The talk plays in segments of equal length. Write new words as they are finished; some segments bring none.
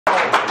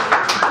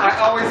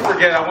I always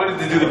forget. I wanted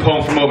to do the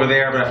poem from over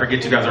there, but I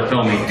forget you guys are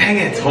filming. Dang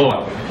it. Hold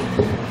on.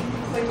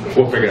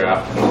 We'll figure it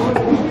out.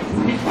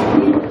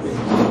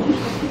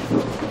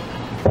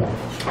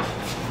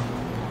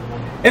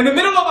 In the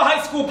middle of a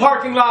high school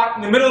parking lot,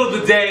 in the middle of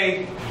the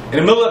day, in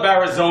the middle of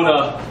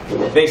Arizona,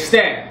 they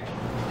stand,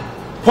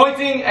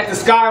 pointing at the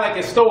sky like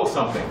it stole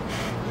something.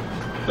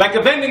 Like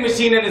a vending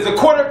machine that is a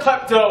quarter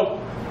klepto,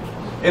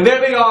 and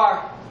there they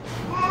are,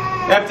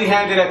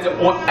 empty-handed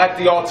at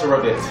the altar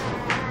of it,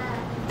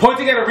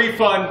 pointing at a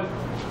refund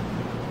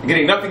and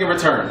getting nothing in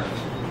return.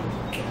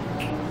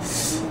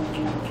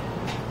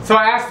 So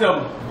I asked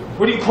them,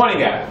 what are you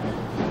pointing at?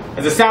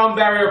 As the sound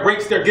barrier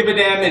breaks their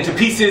give-a-damn into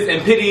pieces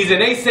and pities,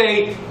 and they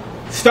say,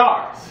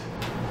 stars.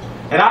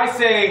 And I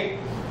say,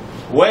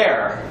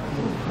 where?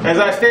 As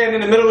I stand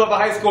in the middle of a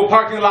high school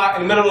parking lot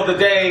in the middle of the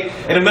day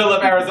in the middle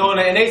of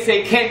Arizona, and they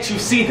say, can't you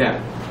see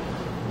them?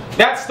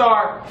 That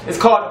star is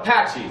called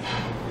Apache.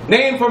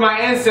 Named for my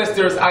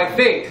ancestors, I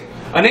think.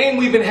 A name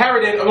we've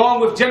inherited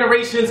along with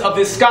generations of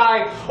this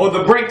sky on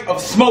the brink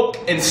of smoke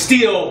and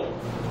steel.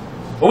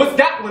 Well, what's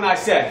that one, I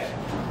said?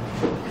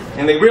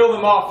 And they reel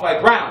them off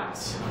like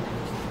rounds.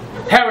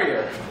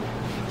 Harrier,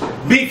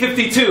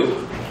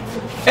 B-52,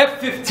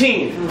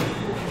 F-15.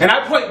 And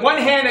I point one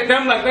hand at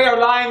them like they are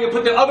lying and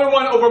put the other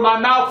one over my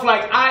mouth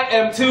like I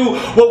am too.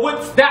 Well,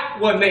 what's that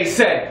one, they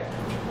said?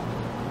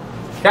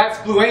 That's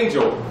Blue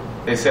Angel,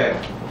 they said.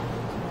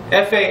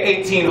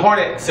 FA-18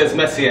 Hornet, says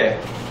Messier.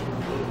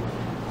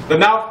 The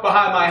mouth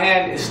behind my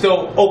hand is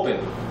still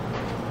open.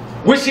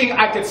 Wishing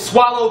I could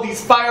swallow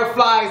these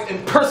fireflies,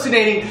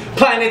 impersonating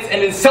planets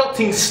and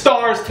insulting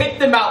stars, take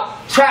them out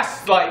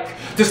trash-like,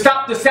 to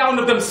stop the sound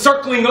of them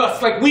circling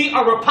us like we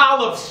are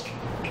Rapalovs.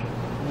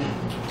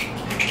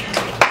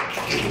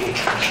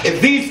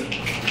 If these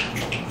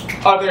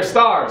are their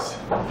stars,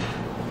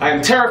 I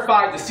am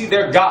terrified to see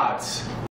their gods.